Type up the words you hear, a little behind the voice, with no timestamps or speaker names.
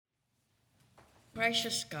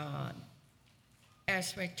Gracious God,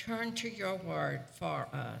 as we turn to your word for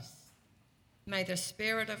us, may the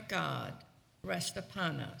Spirit of God rest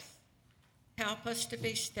upon us. Help us to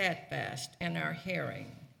be steadfast in our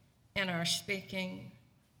hearing, in our speaking,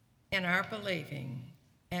 in our believing,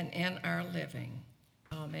 and in our living.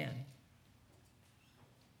 Amen.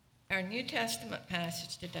 Our New Testament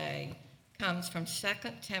passage today comes from 2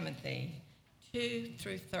 Timothy 2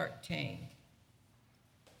 through 13.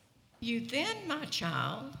 You then, my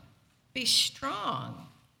child, be strong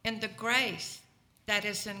in the grace that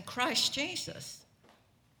is in Christ Jesus,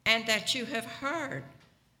 and that you have heard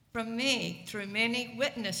from me through many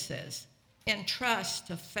witnesses, entrust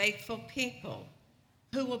to faithful people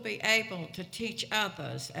who will be able to teach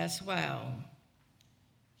others as well.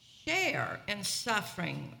 Share in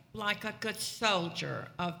suffering like a good soldier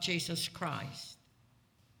of Jesus Christ.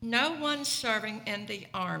 No one serving in the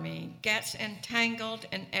army gets entangled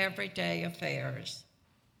in everyday affairs.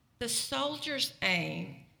 The soldier's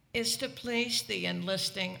aim is to please the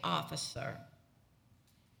enlisting officer.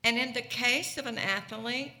 And in the case of an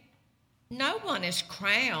athlete, no one is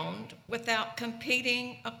crowned without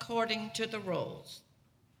competing according to the rules.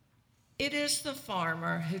 It is the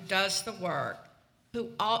farmer who does the work who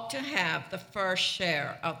ought to have the first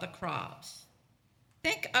share of the crops.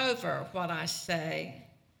 Think over what I say,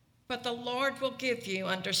 for the Lord will give you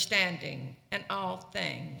understanding in all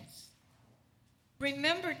things.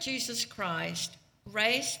 Remember Jesus Christ,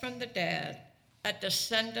 raised from the dead, a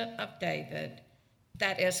descendant of David.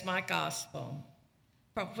 That is my gospel,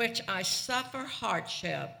 for which I suffer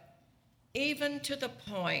hardship, even to the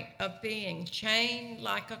point of being chained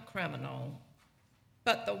like a criminal.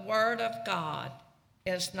 But the word of God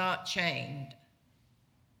is not chained.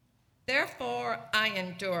 Therefore, I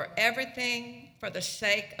endure everything for the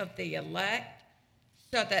sake of the elect,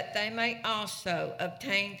 so that they may also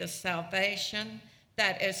obtain the salvation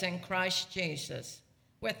that is in Christ Jesus,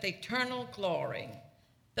 with eternal glory.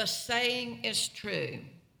 The saying is true.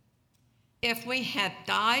 If we have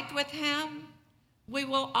died with him, we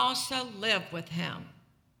will also live with him.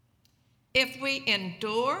 If we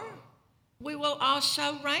endure, we will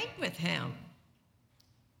also reign with him.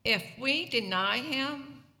 If we deny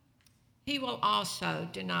him, he will also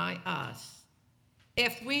deny us.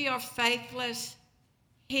 If we are faithless,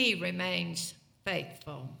 he remains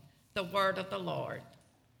faithful. The word of the Lord.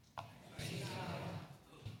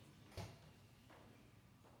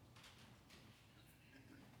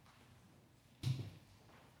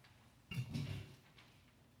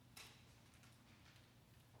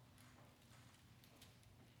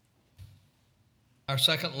 Our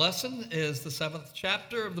second lesson is the 7th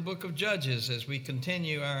chapter of the book of Judges as we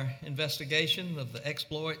continue our investigation of the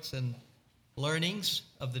exploits and learnings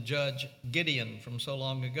of the judge Gideon from so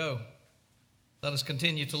long ago. Let us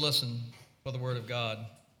continue to listen for the word of God.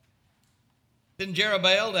 Then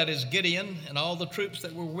Jerubbaal, that is Gideon, and all the troops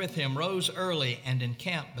that were with him rose early and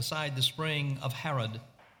encamped beside the spring of Harod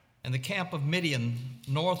and the camp of Midian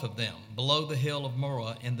north of them, below the hill of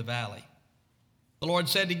Moreh in the valley. The Lord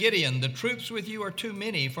said to Gideon, the troops with you are too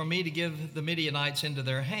many for me to give the Midianites into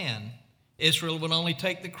their hand. Israel will only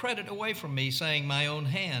take the credit away from me, saying, my own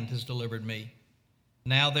hand has delivered me.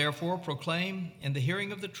 Now therefore proclaim in the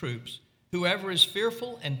hearing of the troops, whoever is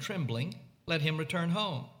fearful and trembling, let him return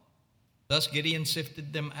home. Thus Gideon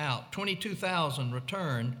sifted them out. 22,000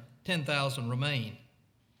 returned, 10,000 remained.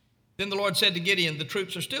 Then the Lord said to Gideon, the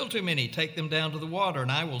troops are still too many. Take them down to the water,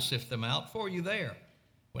 and I will sift them out for you there.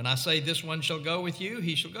 When I say this one shall go with you,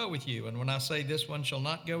 he shall go with you. And when I say this one shall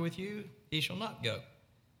not go with you, he shall not go.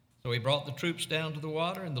 So he brought the troops down to the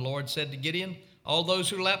water, and the Lord said to Gideon, all those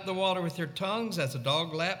who lap the water with their tongues, as a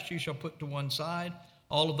dog laps, you shall put to one side.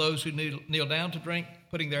 All of those who kneel down to drink,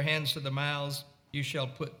 putting their hands to their mouths, you shall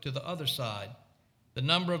put to the other side. The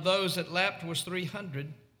number of those that lapped was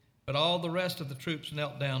 300, but all the rest of the troops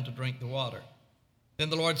knelt down to drink the water. Then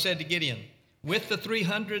the Lord said to Gideon, with the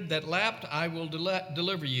 300 that lapped, I will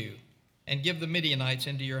deliver you and give the Midianites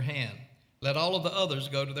into your hand. Let all of the others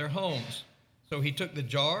go to their homes. So he took the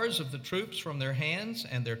jars of the troops from their hands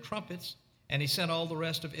and their trumpets, and he sent all the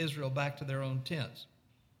rest of Israel back to their own tents,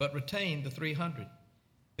 but retained the 300.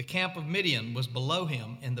 The camp of Midian was below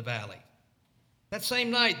him in the valley. That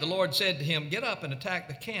same night the Lord said to him, get up and attack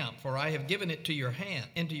the camp, for I have given it into your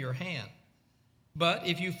hand. But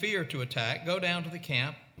if you fear to attack, go down to the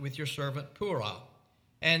camp with your servant Purah,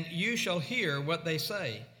 and you shall hear what they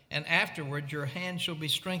say, and afterward your hand shall be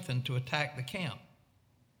strengthened to attack the camp.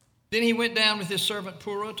 Then he went down with his servant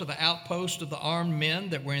Purah to the outpost of the armed men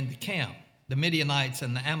that were in the camp. The Midianites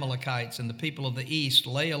and the Amalekites and the people of the east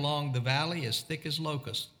lay along the valley as thick as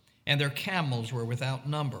locusts, and their camels were without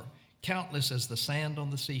number, countless as the sand on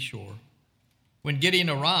the seashore. When Gideon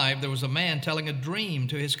arrived, there was a man telling a dream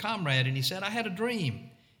to his comrade, and he said, I had a dream,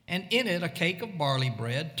 and in it a cake of barley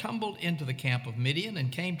bread tumbled into the camp of Midian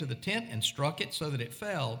and came to the tent and struck it so that it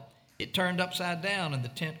fell. It turned upside down, and the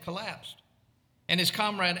tent collapsed. And his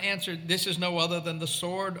comrade answered, This is no other than the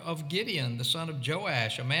sword of Gideon, the son of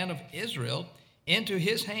Joash, a man of Israel. Into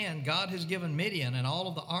his hand God has given Midian and all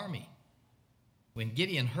of the army. When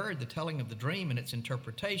Gideon heard the telling of the dream and its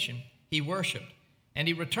interpretation, he worshipped. And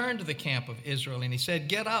he returned to the camp of Israel, and he said,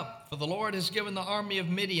 Get up, for the Lord has given the army of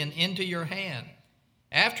Midian into your hand.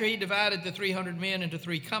 After he divided the 300 men into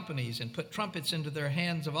 3 companies and put trumpets into their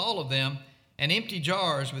hands of all of them, and empty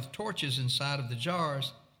jars with torches inside of the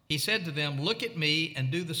jars, he said to them, Look at me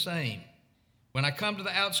and do the same. When I come to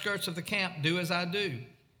the outskirts of the camp, do as I do.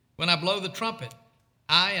 When I blow the trumpet,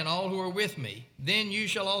 I and all who are with me, then you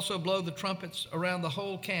shall also blow the trumpets around the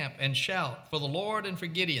whole camp and shout for the Lord and for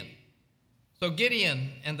Gideon. So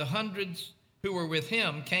Gideon and the hundreds who were with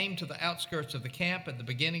him came to the outskirts of the camp at the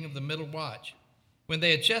beginning of the middle watch, when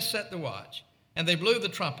they had just set the watch, and they blew the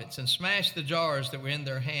trumpets and smashed the jars that were in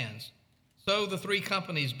their hands. So the 3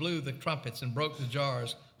 companies blew the trumpets and broke the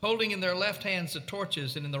jars, holding in their left hands the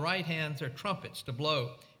torches and in the right hands their trumpets to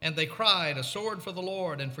blow. And they cried, A sword for the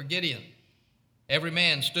Lord and for Gideon. Every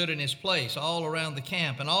man stood in his place all around the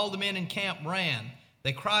camp, and all the men in camp ran.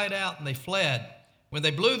 They cried out and they fled. When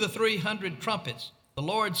they blew the 300 trumpets, the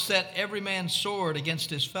Lord set every man's sword against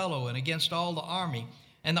his fellow and against all the army.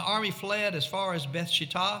 And the army fled as far as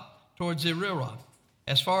Bethshittah towards Zererah,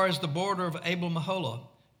 as far as the border of Abel-Meholah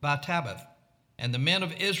by Tabbath. And the men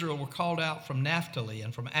of Israel were called out from Naphtali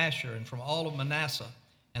and from Asher and from all of Manasseh,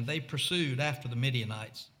 and they pursued after the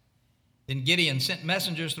Midianites. Then Gideon sent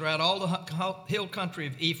messengers throughout all the hill country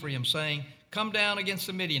of Ephraim, saying, Come down against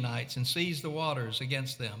the Midianites and seize the waters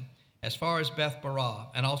against them, as far as Beth-barah,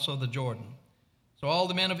 and also the Jordan. So all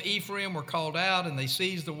the men of Ephraim were called out, and they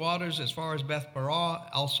seized the waters as far as Beth-barah,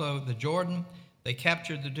 also the Jordan. They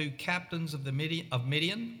captured the 2 captains of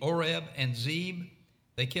Midian, Oreb and Zeb.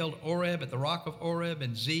 They killed Oreb at the rock of Oreb,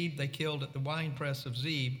 and Zeb they killed at the winepress of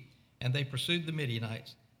Zeb, and they pursued the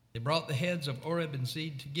Midianites. They brought the heads of Oreb and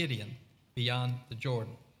Zeb to Gideon beyond the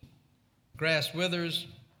Jordan. The grass withers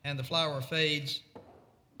and the flower fades,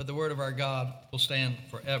 but the word of our God will stand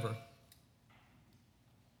forever.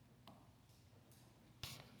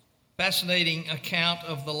 Fascinating account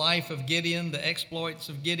of the life of Gideon, the exploits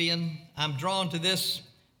of Gideon. I'm drawn to this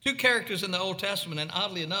 2 characters in the Old Testament, and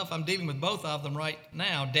oddly enough, I'm dealing with both of them right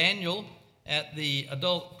now. Daniel at the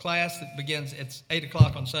adult class that begins at 8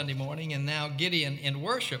 o'clock on Sunday morning, and now Gideon in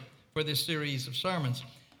worship for this series of sermons.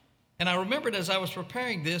 And I remembered as I was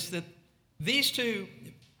preparing this that these 2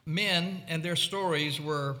 men and their stories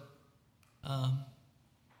were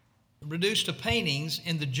reduced to paintings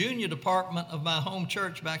in the junior department of my home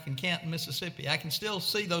church back in Canton, Mississippi. I can still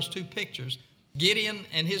see those 2 pictures. Gideon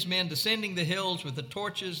and his men descending the hills with the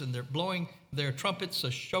torches, and they're blowing their trumpets, the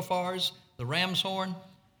shofars, the ram's horn,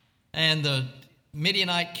 and the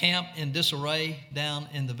Midianite camp in disarray down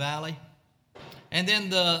in the valley. And then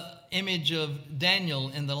the image of Daniel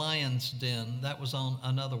in the lion's den, that was on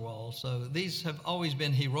another wall. So these have always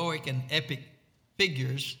been heroic and epic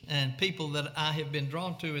figures and people that I have been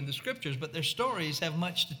drawn to in the scriptures, but their stories have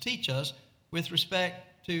much to teach us with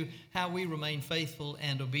respect to how we remain faithful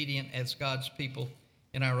and obedient as God's people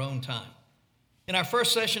in our own time. In our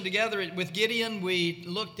first session together with Gideon, we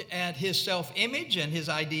looked at his self-image and his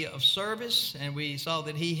idea of service, and we saw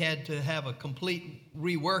that he had to have a complete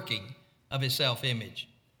reworking of his self-image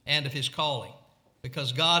and of his calling,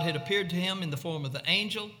 because God had appeared to him in the form of the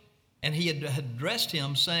angel, and he had addressed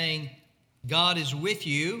him saying, God is with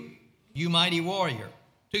you, you mighty warrior.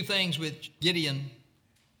 2 things which Gideon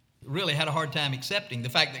really had a hard time accepting. The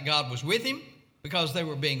fact that God was with him because they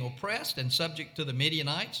were being oppressed and subject to the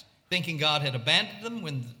Midianites, thinking God had abandoned them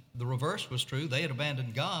when the reverse was true. They had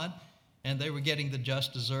abandoned God, and they were getting the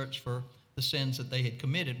just deserts for the sins that they had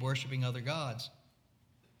committed, worshiping other gods.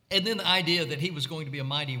 And then the idea that he was going to be a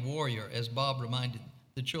mighty warrior, as Bob reminded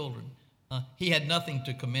the children. He had nothing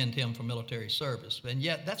to commend him for military service, and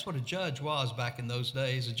yet that's what a judge was back in those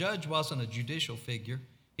days. A judge wasn't a judicial figure.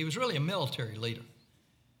 He was really a military leader.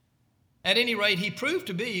 At any rate, he proved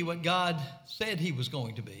to be what God said he was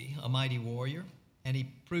going to be, a mighty warrior, and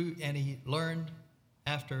he learned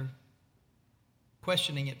after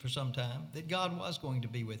questioning it for some time that God was going to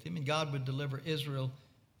be with him, and God would deliver Israel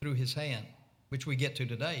through his hand, which we get to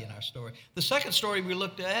today in our story. The second story we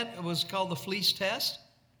looked at was called the fleece test.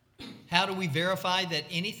 How do we verify that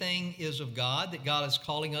anything is of God, that God is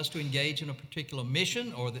calling us to engage in a particular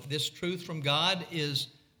mission, or that this truth from God is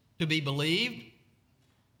to be believed?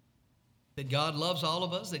 that God loves all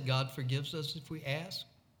of us, that God forgives us if we ask,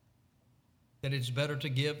 that it's better to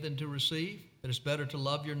give than to receive, that it's better to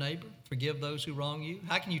love your neighbor, forgive those who wrong you?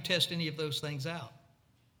 How can you test any of those things out?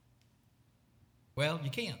 Well,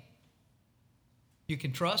 you can't. You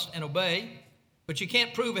can trust and obey, but you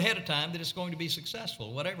can't prove ahead of time that it's going to be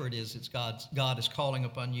successful, whatever it is that God is calling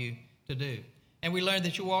upon you to do. And we learned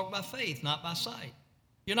that you walk by faith, not by sight.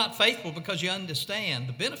 You're not faithful because you understand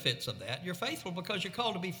the benefits of that. You're faithful because you're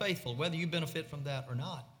called to be faithful, whether you benefit from that or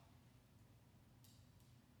not.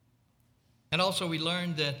 And also we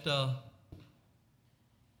learned that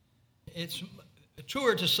it's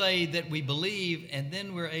truer to say that we believe and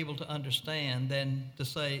then we're able to understand than to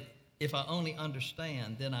say, if I only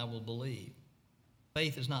understand, then I will believe.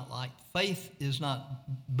 Faith is not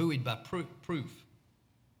buoyed by proof.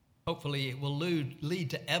 Hopefully it will lead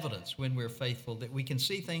to evidence when we're faithful that we can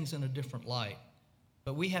see things in a different light.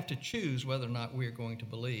 But we have to choose whether or not we're going to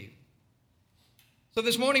believe. So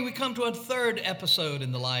this morning we come to a third episode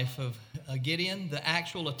in the life of Gideon, the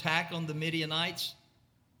actual attack on the Midianites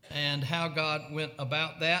and how God went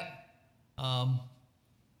about that.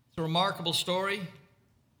 It's a remarkable story.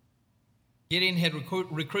 Gideon had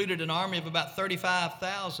recruited an army of about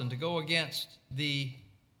 35,000 to go against the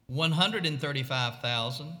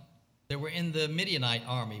 135,000 that were in the Midianite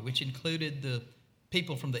army, which included the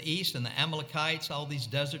people from the east and the Amalekites, all these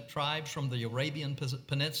desert tribes from the Arabian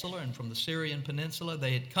Peninsula and from the Syrian Peninsula.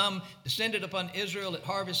 They had come, descended upon Israel at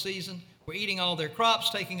harvest season, were eating all their crops,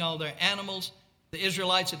 taking all their animals. The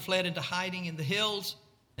Israelites had fled into hiding in the hills,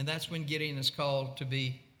 and that's when Gideon is called to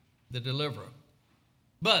be the deliverer.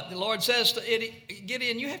 But the Lord says to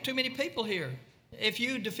Gideon, you have too many people here. If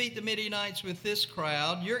you defeat the Midianites with this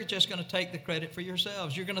crowd, you're just going to take the credit for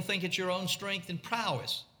yourselves. You're going to think it's your own strength and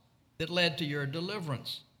prowess that led to your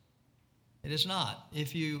deliverance. It is not.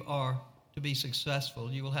 If you are to be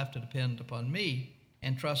successful, you will have to depend upon me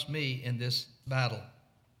and trust me in this battle.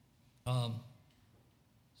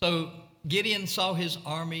 So Gideon saw his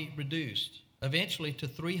army reduced, eventually to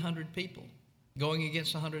 300 people, going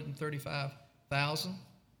against 135,000.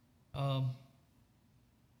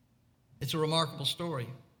 It's a remarkable story.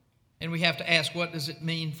 And we have to ask, what does it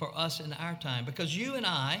mean for us in our time? Because you and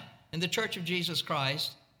I, and the Church of Jesus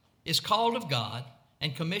Christ, is called of God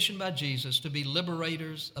and commissioned by Jesus to be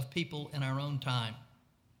liberators of people in our own time.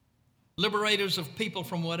 Liberators of people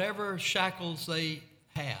from whatever shackles they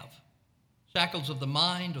have. Shackles of the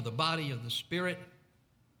mind or the body or the spirit.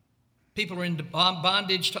 People are in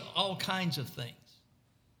bondage to all kinds of things.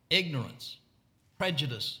 Ignorance,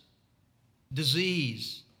 prejudice,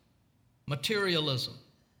 disease, materialism,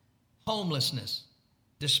 homelessness,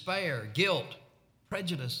 despair, guilt,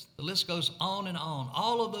 prejudice. The list goes on and on.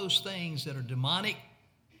 All of those things that are demonic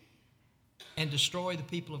and destroy the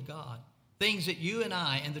people of God. Things that you and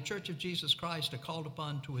I and the Church of Jesus Christ are called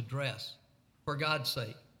upon to address for God's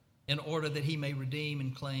sake in order that he may redeem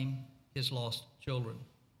and claim his lost children.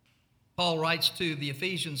 Paul writes to the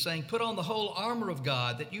Ephesians saying, put on the whole armor of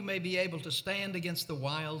God that you may be able to stand against the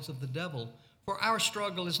wiles of the devil. For our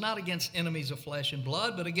struggle is not against enemies of flesh and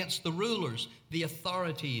blood, but against the rulers, the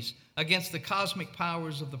authorities, against the cosmic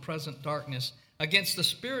powers of the present darkness, against the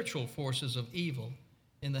spiritual forces of evil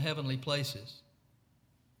in the heavenly places.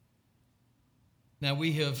 Now,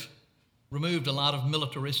 we have removed a lot of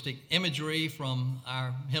militaristic imagery from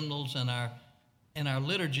our hymnals and our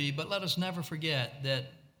liturgy, but let us never forget that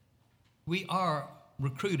we are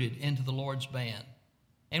recruited into the Lord's band,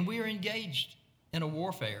 and we are engaged in a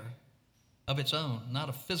warfare of its own, not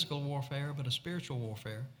a physical warfare, but a spiritual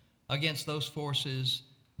warfare against those forces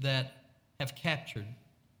that have captured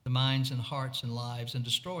the minds and hearts and lives and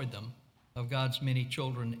destroyed them of God's many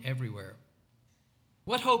children everywhere.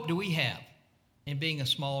 What hope do we have in being a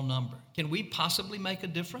small number? Can we possibly make a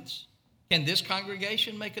difference? Can this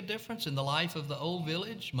congregation make a difference in the life of the old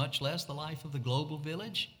village, much less the life of the global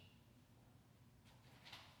village?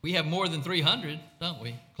 We have more than 300, don't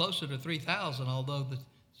we? Closer to 3,000, although the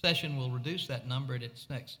session will reduce that number at its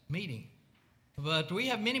next meeting. But we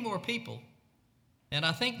have many more people. And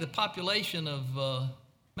I think the population of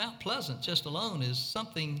Mount Pleasant just alone is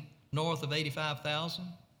something north of 85,000.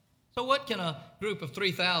 So what can a group of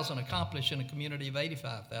 3,000 accomplish in a community of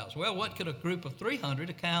 85,000? Well, what could a group of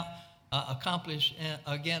 300 accomplish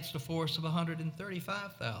against a force of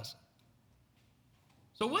 135,000?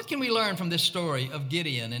 So what can we learn from this story of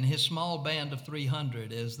Gideon and his small band of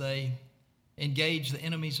 300 as they engage the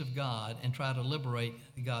enemies of God and try to liberate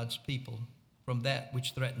God's people from that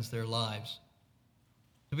which threatens their lives?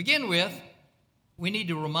 To begin with, we need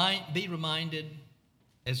to be reminded,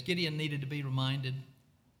 as Gideon needed to be reminded,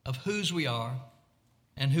 of whose we are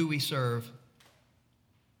and who we serve.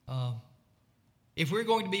 If we're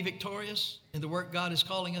going to be victorious in the work God is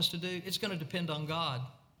calling us to do, it's going to depend on God.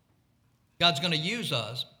 God's going to use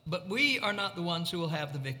us, but we are not the ones who will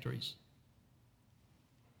have the victories.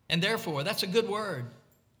 And therefore, that's a good word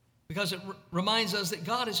because it reminds us that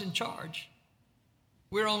God is in charge.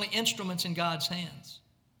 We're only instruments in God's hands.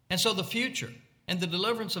 And so the future and the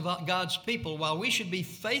deliverance of God's people, while we should be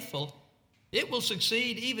faithful, it will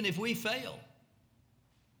succeed even if we fail.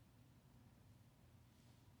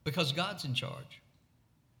 Because God's in charge.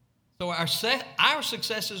 So our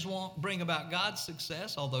successes won't bring about God's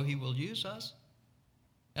success, although He will use us.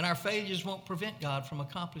 And our failures won't prevent God from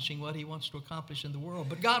accomplishing what He wants to accomplish in the world.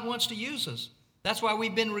 But God wants to use us. That's why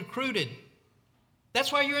we've been recruited.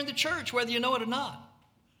 That's why you're in the church, whether you know it or not.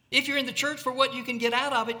 If you're in the church for what you can get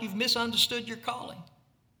out of it, you've misunderstood your calling.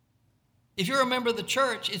 If you're a member of the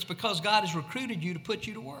church, it's because God has recruited you to put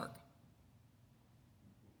you to work.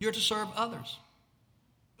 You're to serve others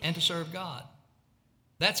and to serve God.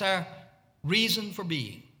 That's our reason for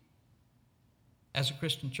being as a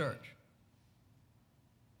Christian church.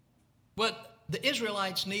 What the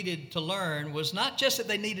Israelites needed to learn was not just that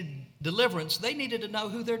they needed deliverance, they needed to know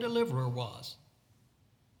who their deliverer was.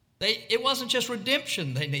 It wasn't just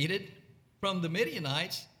redemption they needed from the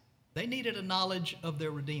Midianites. They needed a knowledge of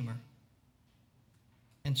their Redeemer.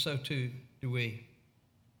 And so too do we.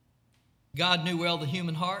 God knew well the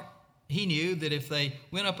human heart. He knew that if they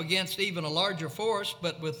went up against even a larger force,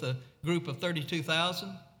 but with a group of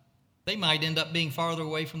 32,000, they might end up being farther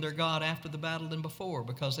away from their God after the battle than before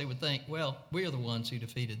because they would think, well, we are the ones who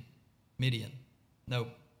defeated Midian. Nope,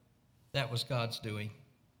 that was God's doing.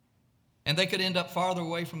 And they could end up farther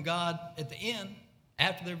away from God at the end,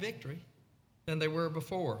 after their victory, than they were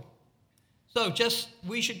before. So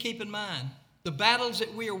we should keep in mind, the battles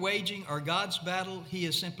that we are waging are God's battle. He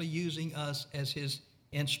is simply using us as His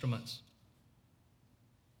instruments.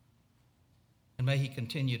 And may He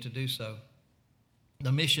continue to do so.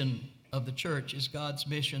 The mission of the church is God's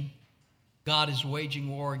mission. God is waging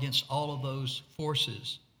war against all of those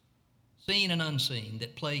forces, seen and unseen,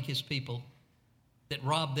 that plague His people, that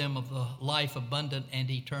rob them of the life abundant and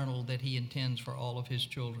eternal that He intends for all of His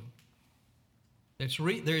children.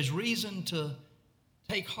 There is reason to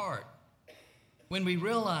take heart when we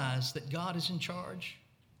realize that God is in charge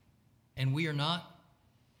and we are not.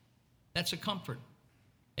 That's a comfort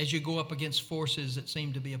as you go up against forces that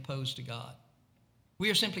seem to be opposed to God. We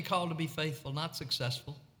are simply called to be faithful, not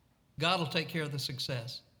successful. God will take care of the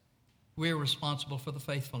success. We are responsible for the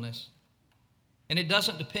faithfulness. And it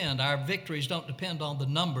doesn't depend, our victories don't depend on the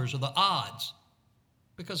numbers or the odds,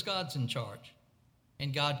 because God's in charge.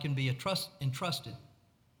 And God can be entrusted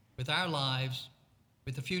with our lives,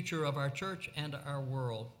 with the future of our church and our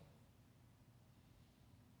world.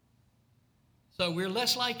 So we're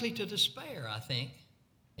less likely to despair, I think,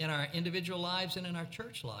 in our individual lives and in our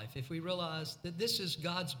church life if we realize that this is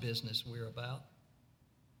God's business we're about.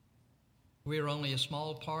 We are only a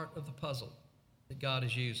small part of the puzzle that God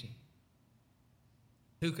is using.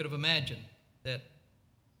 Who could have imagined that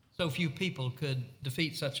so few people could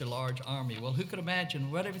defeat such a large army? Well, who could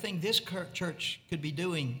imagine what everything this church could be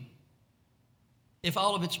doing if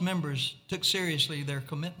all of its members took seriously their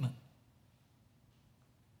commitment,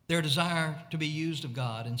 their desire to be used of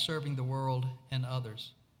God in serving the world and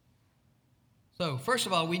others? So, first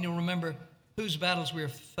of all, we need to remember whose battles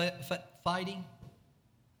we're fighting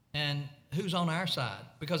and who's on our side,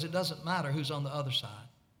 because it doesn't matter who's on the other side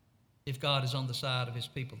if God is on the side of His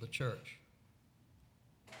people, the church.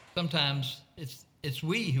 Sometimes it's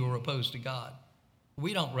we who are opposed to God.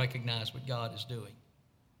 We don't recognize what God is doing,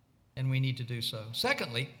 and we need to do so.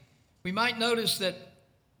 Secondly, we might notice that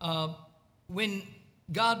when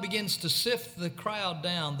God begins to sift the crowd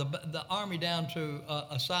down, the army down to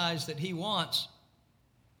a size that He wants,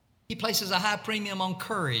 He places a high premium on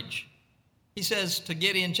courage. He says to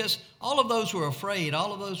Gideon, just all of those who are afraid,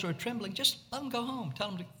 all of those who are trembling, just let them go home. Tell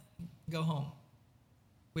them to go home.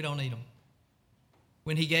 We don't need them.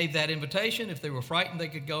 When He gave that invitation, if they were frightened, they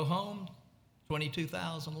could go home.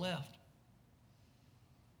 22,000 left.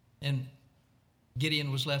 And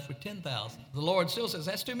Gideon was left with 10,000. The Lord still says,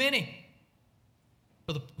 that's too many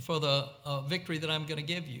for the victory that I'm going to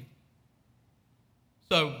give you.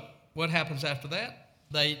 So what happens after that?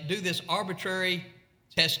 They do this arbitrary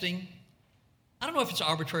testing. I don't know if it's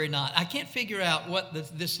arbitrary or not. I can't figure out what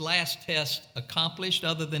this last test accomplished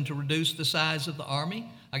other than to reduce the size of the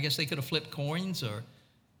army. I guess they could have flipped coins, or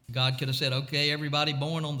God could have said, okay, everybody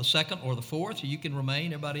born on the 2nd or the 4th, you can remain,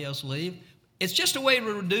 everybody else leave. It's just a way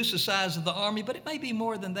to reduce the size of the army, but it may be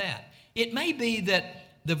more than that. It may be that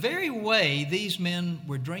the very way these men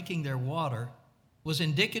were drinking their water was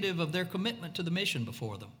indicative of their commitment to the mission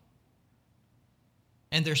before them.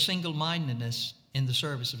 and their single-mindedness in the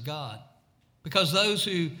service of God. Because those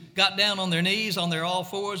who got down on their knees, on their all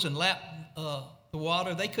fours, and lapped the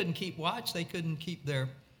water, they couldn't keep watch. They couldn't keep their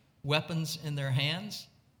weapons in their hands.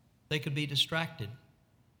 They could be distracted.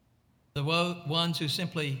 The ones who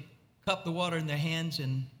simply cupped the water in their hands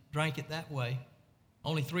and drank it that way,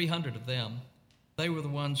 only 300 of them, they were the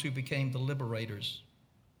ones who became the liberators.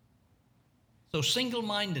 So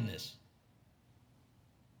single-mindedness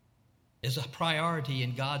is a priority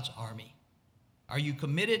in God's army. Are you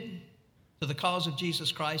committed to the cause of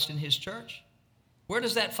Jesus Christ and his church? Where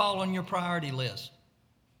does that fall on your priority list?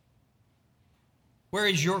 Where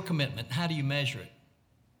is your commitment? How do you measure it?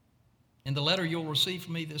 In the letter you'll receive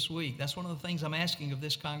from me this week, that's one of the things I'm asking of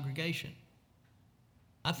this congregation.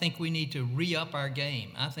 I think we need to re-up our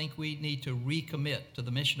game. I think we need to recommit to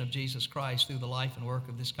the mission of Jesus Christ through the life and work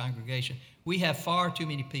of this congregation. We have far too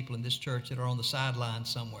many people in this church that are on the sidelines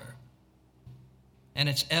somewhere. And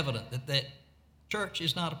it's evident that church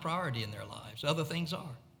is not a priority in their lives. Other things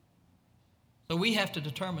are. So we have to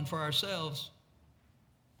determine for ourselves,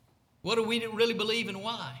 what do we really believe and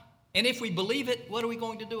why? And if we believe it, what are we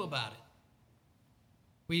going to do about it?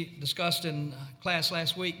 We discussed in class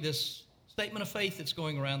last week this statement of faith that's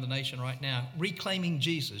going around the nation right now, Reclaiming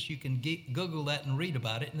Jesus. You can Google that and read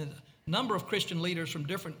about it. And a number of Christian leaders from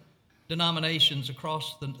different denominations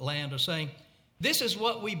across the land are saying, this is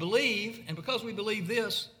what we believe, and because we believe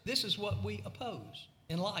this is what we oppose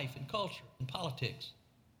in life, in culture, in politics.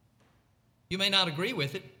 You may not agree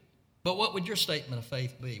with it, but what would your statement of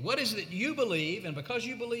faith be? What is it that you believe, and because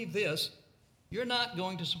you believe this, you're not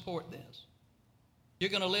going to support this? You're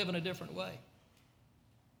going to live in a different way.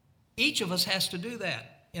 Each of us has to do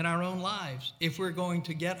that in our own lives if we're going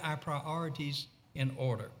to get our priorities in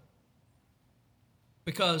order.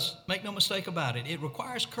 Because, make no mistake about it, it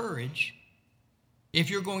requires courage if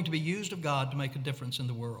you're going to be used of God to make a difference in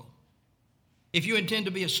the world. If you intend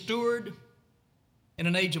to be a steward in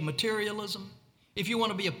an age of materialism, if you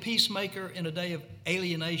want to be a peacemaker in a day of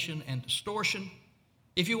alienation and distortion,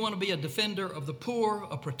 if you want to be a defender of the poor,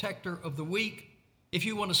 a protector of the weak, if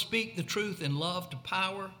you want to speak the truth in love to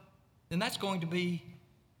power, then that's going to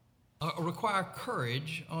require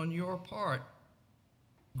courage on your part.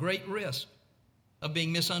 Great risk of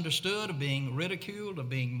being misunderstood, of being ridiculed, of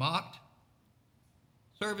being mocked.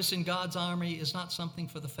 Service in God's army is not something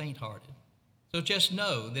for the faint-hearted. So just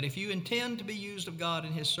know that if you intend to be used of God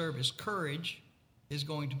in his service, courage is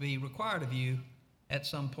going to be required of you at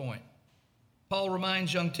some point. Paul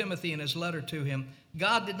reminds young Timothy in his letter to him,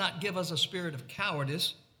 God did not give us a spirit of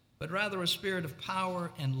cowardice, but rather a spirit of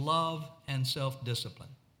power and love and self-discipline.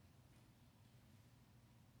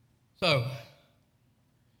 So,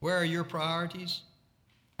 where are your priorities?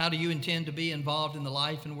 How do you intend to be involved in the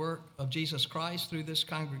life and work of Jesus Christ through this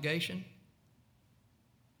congregation?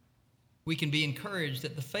 We can be encouraged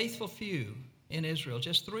that the faithful few in Israel,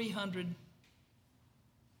 just 300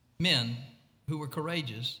 men who were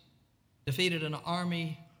courageous, defeated an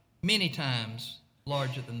army many times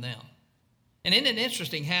larger than them. And isn't it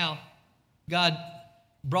interesting how God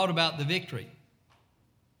brought about the victory?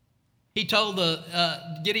 He told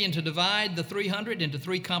Gideon to divide the 300 into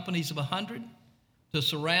 3 companies of 100, to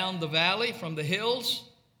surround the valley from the hills.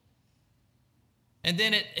 And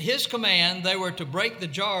then at his command, they were to break the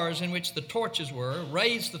jars in which the torches were,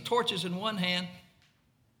 raise the torches in one hand,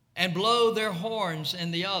 and blow their horns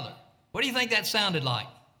in the other. What do you think that sounded like?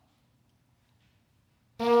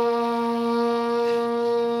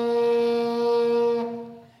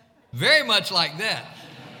 Very much like that.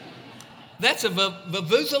 That's a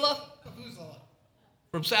vuvuzela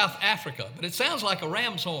from South Africa, but it sounds like a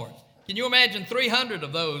ram's horn. Can you imagine 300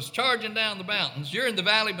 of those charging down the mountains? You're in the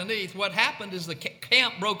valley beneath. What happened is the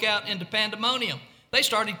camp broke out into pandemonium. They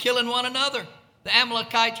started killing one another. The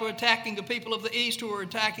Amalekites were attacking the people of the east who were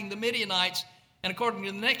attacking the Midianites. And according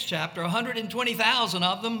to the next chapter, 120,000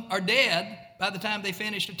 of them are dead by the time they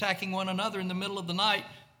finished attacking one another in the middle of the night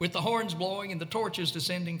with the horns blowing and the torches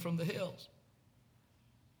descending from the hills.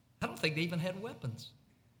 I don't think they even had weapons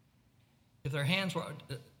if their hands were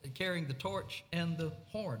carrying the torch and the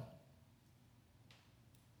horn.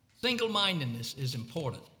 Single-mindedness is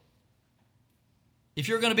important. If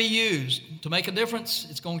you're going to be used to make a difference,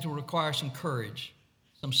 it's going to require some courage,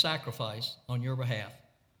 some sacrifice on your behalf.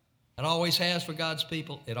 It always has for God's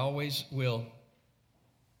people. It always will.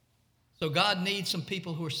 So God needs some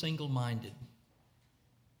people who are single-minded,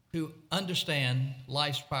 who understand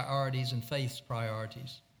life's priorities and faith's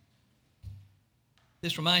priorities.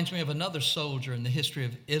 This reminds me of another soldier in the history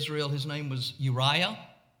of Israel. His name was Uriah.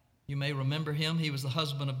 You may remember him. He was the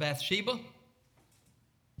husband of Bathsheba.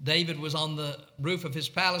 David was on the roof of his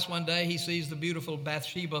palace one day. He sees the beautiful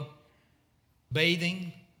Bathsheba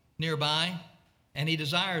bathing nearby, and he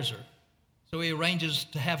desires her. So he arranges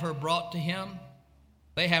to have her brought to him.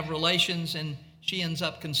 They have relations, and she ends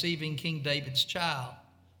up conceiving King David's child.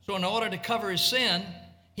 So in order to cover his sin,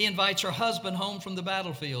 he invites her husband home from the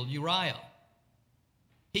battlefield, Uriah.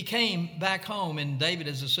 He came back home, and David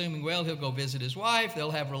is assuming, well, he'll go visit his wife,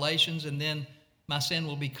 they'll have relations, and then my sin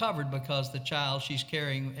will be covered because the child she's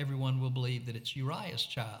carrying, everyone will believe that it's Uriah's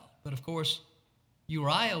child. But of course,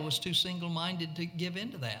 Uriah was too single-minded to give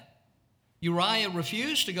in to that. Uriah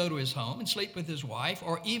refused to go to his home and sleep with his wife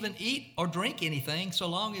or even eat or drink anything so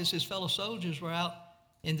long as his fellow soldiers were out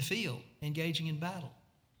in the field engaging in battle.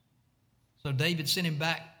 So David sent him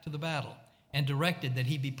back to the battle and directed that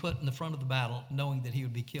he be put in the front of the battle, knowing that he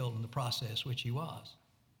would be killed in the process, which he was.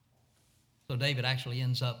 So David actually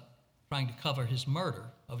ends up trying to cover his murder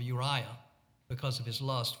of Uriah because of his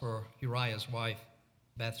lust for Uriah's wife,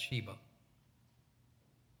 Bathsheba.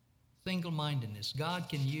 Single-mindedness. God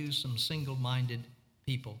can use some single-minded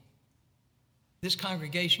people. This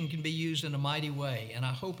congregation can be used in a mighty way, and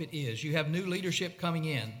I hope it is. You have new leadership coming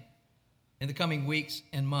in the coming weeks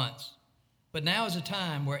and months. But now is a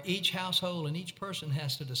time where each household and each person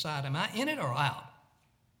has to decide, am I in it or out?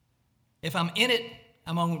 If I'm in it,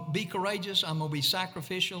 I'm going to be courageous, I'm going to be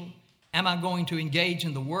sacrificial. Am I going to engage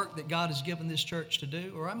in the work that God has given this church to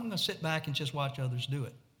do, or am I going to sit back and just watch others do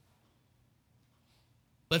it?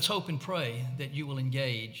 Let's hope and pray that you will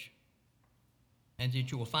engage and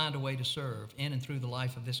that you will find a way to serve in and through the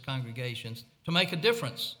life of this congregation to make a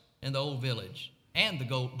difference in the old village and the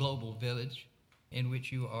global village in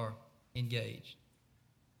which you are engaged.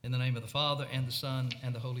 In the name of the Father, and the Son,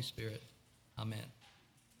 and the Holy Spirit. Amen.